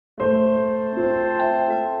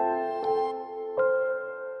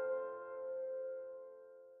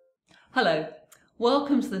Hello,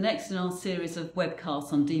 welcome to the next in our series of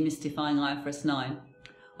webcasts on demystifying IFRS 9.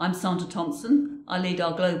 I'm Sandra Thompson. I lead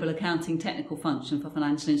our global accounting technical function for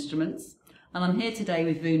financial instruments, and I'm here today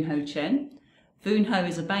with Voon Chen. Voon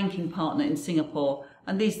is a banking partner in Singapore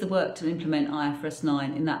and leads the work to implement IFRS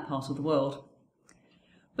 9 in that part of the world.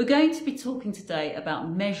 We're going to be talking today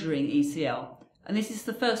about measuring ECL, and this is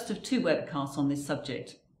the first of two webcasts on this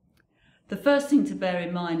subject. The first thing to bear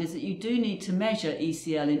in mind is that you do need to measure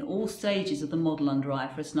ECL in all stages of the model under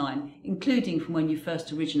IFRS 9, including from when you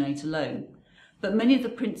first originate a loan. But many of the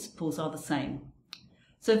principles are the same.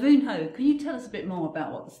 So Voon, can you tell us a bit more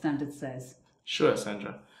about what the standard says? Sure,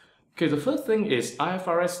 Sandra. Okay, the first thing is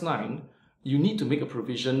IFRS 9, you need to make a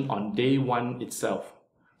provision on day one itself.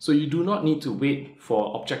 So you do not need to wait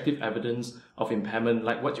for objective evidence of impairment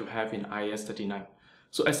like what you have in IAS 39.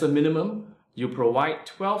 So as a minimum, you provide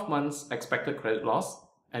 12 months expected credit loss,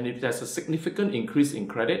 and if there's a significant increase in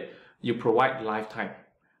credit, you provide lifetime.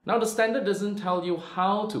 Now the standard doesn't tell you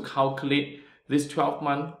how to calculate this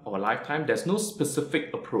 12-month or lifetime. There's no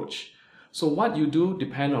specific approach. So what you do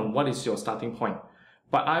depends on what is your starting point.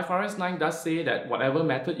 But IFRS 9 does say that whatever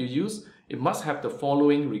method you use, it must have the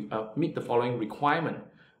following meet the following requirement,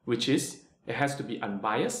 which is it has to be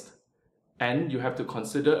unbiased, and you have to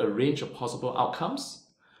consider a range of possible outcomes.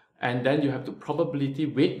 And then you have to probability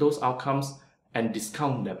weight those outcomes and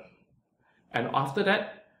discount them. And after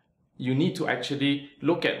that, you need to actually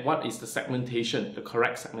look at what is the segmentation, the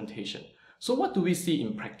correct segmentation. So what do we see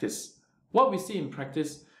in practice? What we see in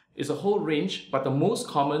practice is a whole range, but the most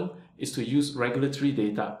common is to use regulatory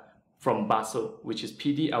data from Basel, which is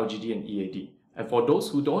PD, LGD, and EAD. And for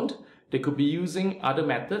those who don't, they could be using other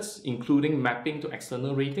methods, including mapping to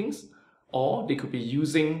external ratings, or they could be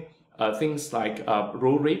using things like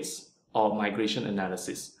roll rates or migration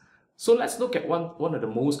analysis. So let's look at one of the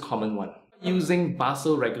most common ones. Using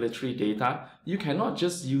Basel regulatory data, you cannot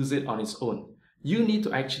just use it on its own. You need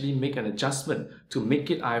to actually make an adjustment to make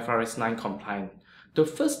it IFRS 9 compliant. The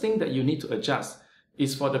first thing that you need to adjust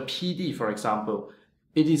is for the PD, for example.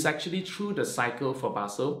 It is actually through the cycle for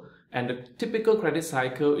Basel, and the typical credit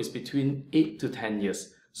cycle is between 8 to 10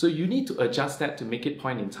 years. So you need to adjust that to make it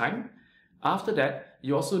point in time. After that,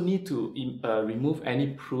 you also need to remove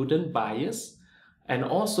any prudent bias and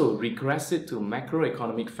also regress it to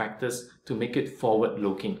macroeconomic factors to make it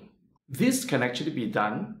forward-looking. This can actually be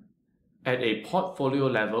done at a portfolio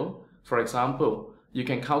level. For example, you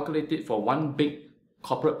can calculate it for one big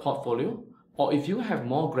corporate portfolio, or if you have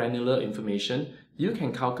more granular information, you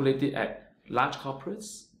can calculate it at large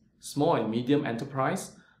corporates, small and medium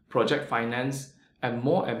enterprise, project finance, and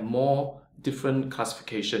more different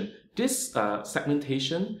classification. This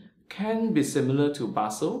segmentation can be similar to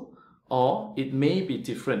Basel, or it may be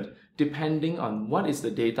different depending on what is the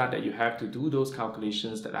data that you have to do those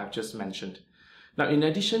calculations that I've just mentioned. Now, in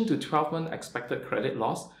addition to 12-month expected credit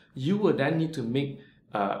loss, you will then need to make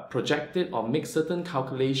projected or make certain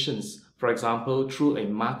calculations, for example, through a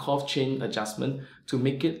Markov chain adjustment to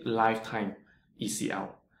make it lifetime ECL.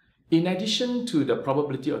 In addition to the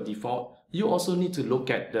probability of default, you also need to look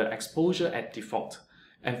at the exposure at default.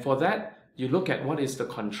 And for that, you look at what is the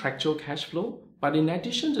contractual cash flow. But in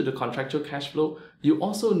addition to the contractual cash flow, you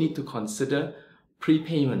also need to consider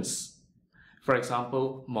prepayments. For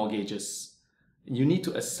example, mortgages. You need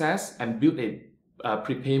to assess and build a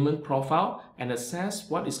prepayment profile and assess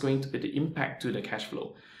what is going to be the impact to the cash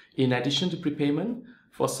flow. In addition to prepayment,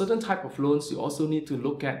 for certain type of loans, you also need to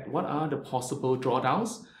look at what are the possible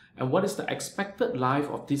drawdowns and what is the expected life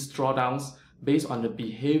of these drawdowns based on the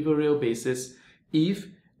behavioral basis if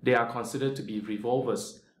they are considered to be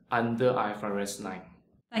revolvers under IFRS 9.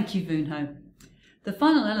 Thank you, Voon. The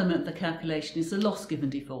final element of the calculation is the loss given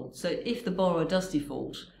default. So if the borrower does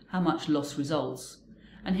default, how much loss results?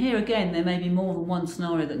 And here again, there may be more than one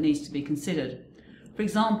scenario that needs to be considered. For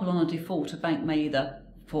example, on a default, a bank may either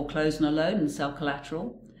foreclose on a loan and sell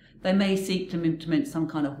collateral. They may seek to implement some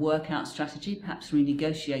kind of workout strategy, perhaps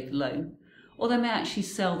renegotiate the loan, or they may actually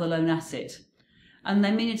sell the loan asset. And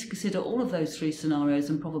they may need to consider all of those three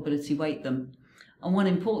scenarios and probability weight them. And one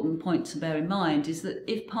important point to bear in mind is that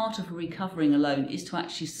if part of recovering a loan is to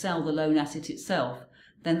actually sell the loan asset itself,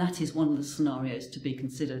 then that is one of the scenarios to be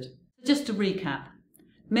considered. Just to recap,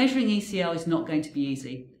 measuring ECL is not going to be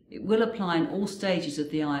easy. It will apply in all stages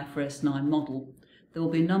of the IFRS 9 model. There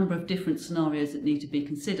will be a number of different scenarios that need to be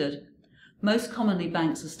considered. Most commonly,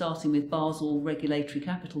 banks are starting with Basel regulatory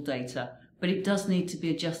capital data, but it does need to be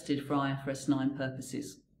adjusted for IFRS 9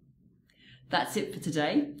 purposes. That's it for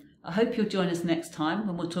today. I hope you'll join us next time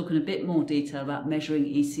when we'll talk in a bit more detail about measuring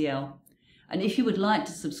ECL. And if you would like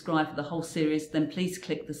to subscribe for the whole series, then please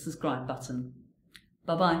click the subscribe button.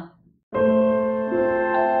 Bye-bye.